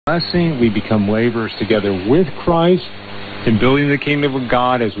blessing. We become laborers together with Christ in building the kingdom of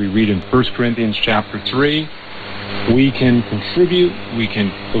God, as we read in 1 Corinthians chapter 3. We can contribute. We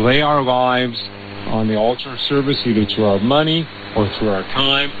can lay our lives on the altar of service, either through our money or through our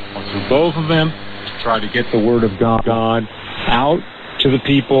time or through both of them, to try to get the word of God out to the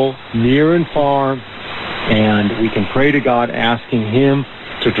people near and far. And we can pray to God, asking Him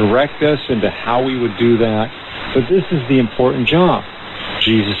to direct us into how we would do that. But this is the important job.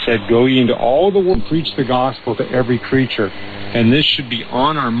 Jesus said, "Go ye into all the world and preach the gospel to every creature." And this should be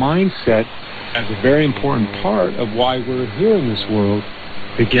on our mindset as a very important part of why we're here in this world,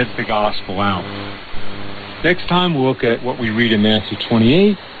 to get the gospel out. Next time we'll look at what we read in Matthew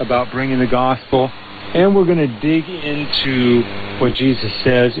 28 about bringing the gospel, and we're going to dig into what Jesus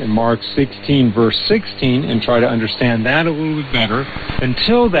says in Mark 16, verse 16, and try to understand that a little bit better.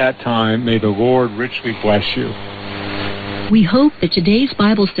 Until that time, may the Lord richly bless you. We hope that today's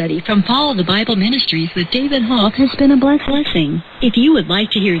Bible study from Follow the Bible Ministries with David Hoff has been a blessing. If you would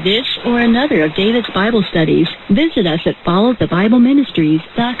like to hear this or another of David's Bible studies, visit us at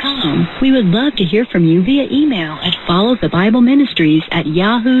followthebibleministries.com. We would love to hear from you via email at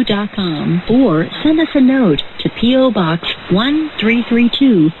followthebibleministries@yahoo.com, or send us a note to P.O. Box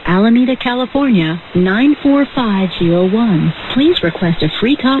 1332, Alameda, California, 94501. Please request a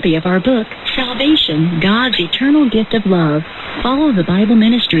free copy of our book, Salvation, God's Eternal Gift of Love. Follow the Bible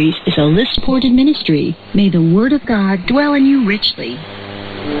Ministries is a list-supported ministry. May the Word of God dwell in you richly.